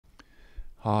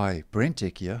Hi,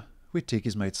 BrenTech here, where tech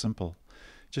is made simple.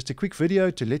 Just a quick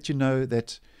video to let you know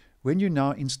that when you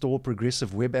now install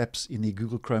progressive web apps in the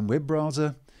Google Chrome web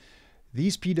browser,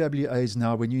 these PWAs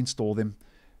now, when you install them,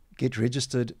 get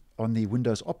registered on the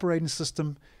Windows operating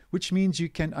system, which means you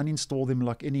can uninstall them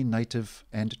like any native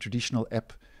and traditional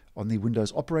app on the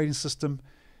Windows operating system.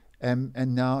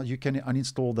 And now you can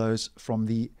uninstall those from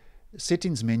the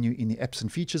settings menu in the apps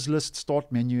and features list,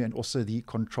 start menu, and also the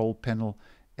control panel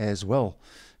as well.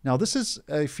 Now, this is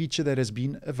a feature that has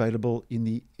been available in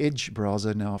the Edge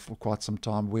browser now for quite some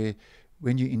time, where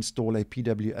when you install a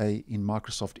PWA in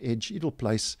Microsoft Edge, it'll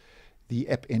place the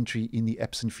app entry in the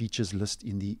apps and features list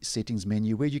in the settings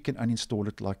menu, where you can uninstall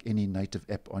it like any native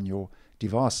app on your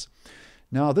device.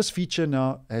 Now, this feature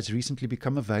now has recently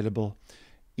become available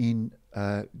in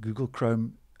Google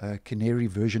Chrome Canary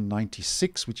version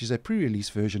 96, which is a pre-release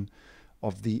version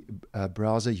of the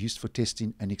browser used for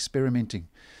testing and experimenting.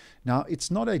 Now, it's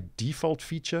not a default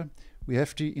feature. We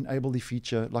have to enable the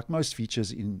feature, like most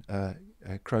features in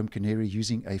Chrome Canary,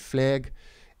 using a flag.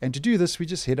 And to do this, we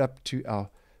just head up to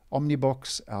our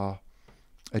Omnibox, our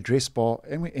address bar,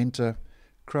 and we enter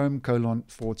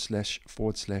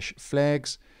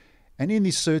Chrome://flags. And in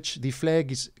the search, the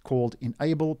flag is called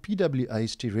Enable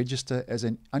PWAs to register as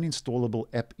an uninstallable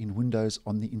app in Windows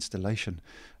on the installation.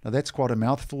 Now, that's quite a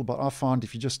mouthful, but I find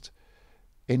if you just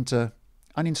enter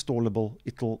uninstallable,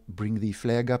 it'll bring the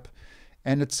flag up.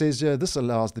 And it says this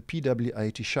allows the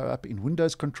PWA to show up in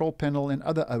Windows control panel and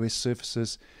other OS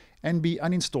surfaces and be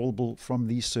uninstallable from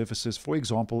these surfaces. For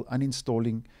example,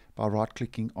 uninstalling by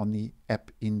right-clicking on the app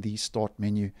in the Start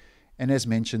menu. And as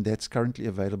mentioned, that's currently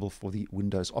available for the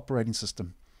Windows operating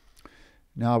system.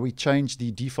 Now, we change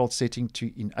the default setting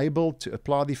to Enable to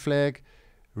apply the flag,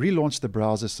 relaunch the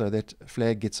browser so that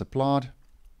flag gets applied.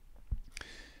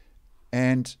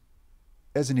 And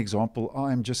as an example,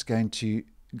 I am just going to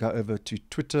go over to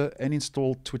Twitter and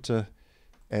install Twitter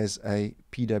as a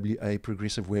PWA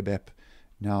progressive web app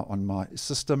now on my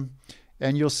system.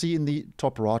 And you'll see in the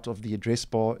top right of the address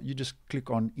bar, you just click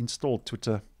on Install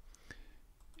Twitter,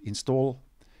 install,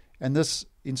 and this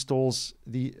installs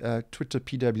the Twitter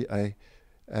PWA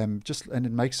and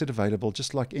it makes it available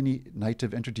just like any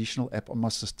native and traditional app on my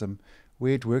system,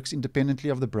 where it works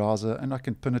independently of the browser, and I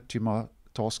can pin it to my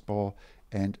taskbar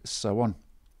and so on.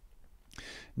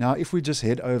 Now, if we just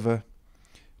head over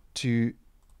to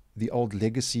the old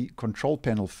legacy control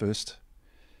panel first,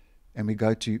 and we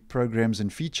go to Programs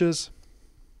and Features,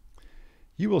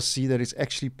 you will see that it's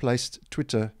actually placed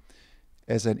Twitter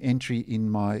as an entry in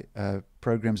my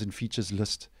Programs and Features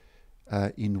list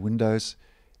in Windows.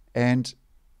 And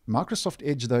Microsoft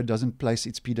Edge, though, doesn't place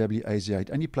its PWAs yet.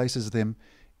 It only places them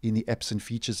in the Apps and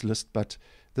Features list. But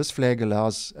this flag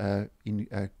allows,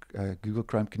 in Google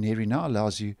Chrome Canary now,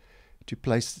 allows you to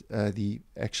place the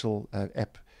actual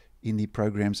app in the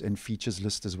Programs and Features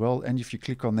list as well. And if you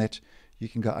click on that, you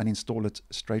can go uninstall it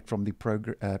straight from the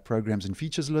Programs and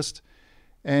Features list.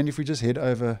 And if we just head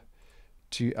over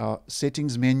to our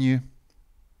settings menu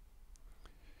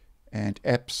and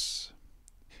apps,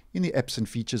 in the apps and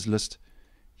features list,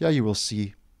 here you will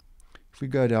see, if we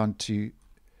go down to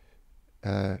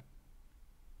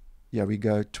we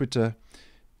go Twitter,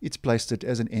 it's placed it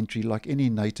as an entry like any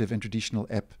native and traditional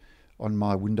app on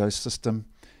my Windows system.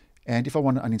 And if I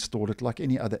want to uninstall it like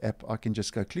any other app, I can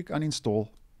just go click uninstall,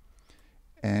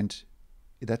 and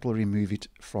that will remove it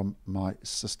from my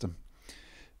system.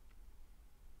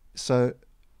 So,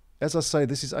 as I say,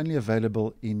 this is only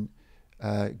available in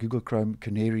Google Chrome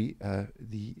Canary,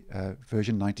 the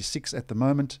version 96 at the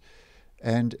moment,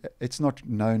 and it's not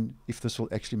known if this will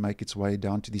actually make its way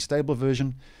down to the stable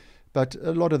version, but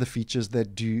a lot of the features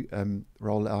that do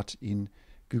roll out in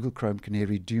Google Chrome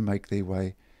Canary do make their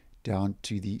way down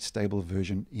to the stable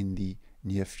version in the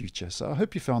near future. So I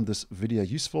hope you found this video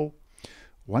useful.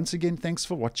 Once again, thanks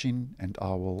for watching, and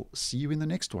I will see you in the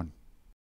next one.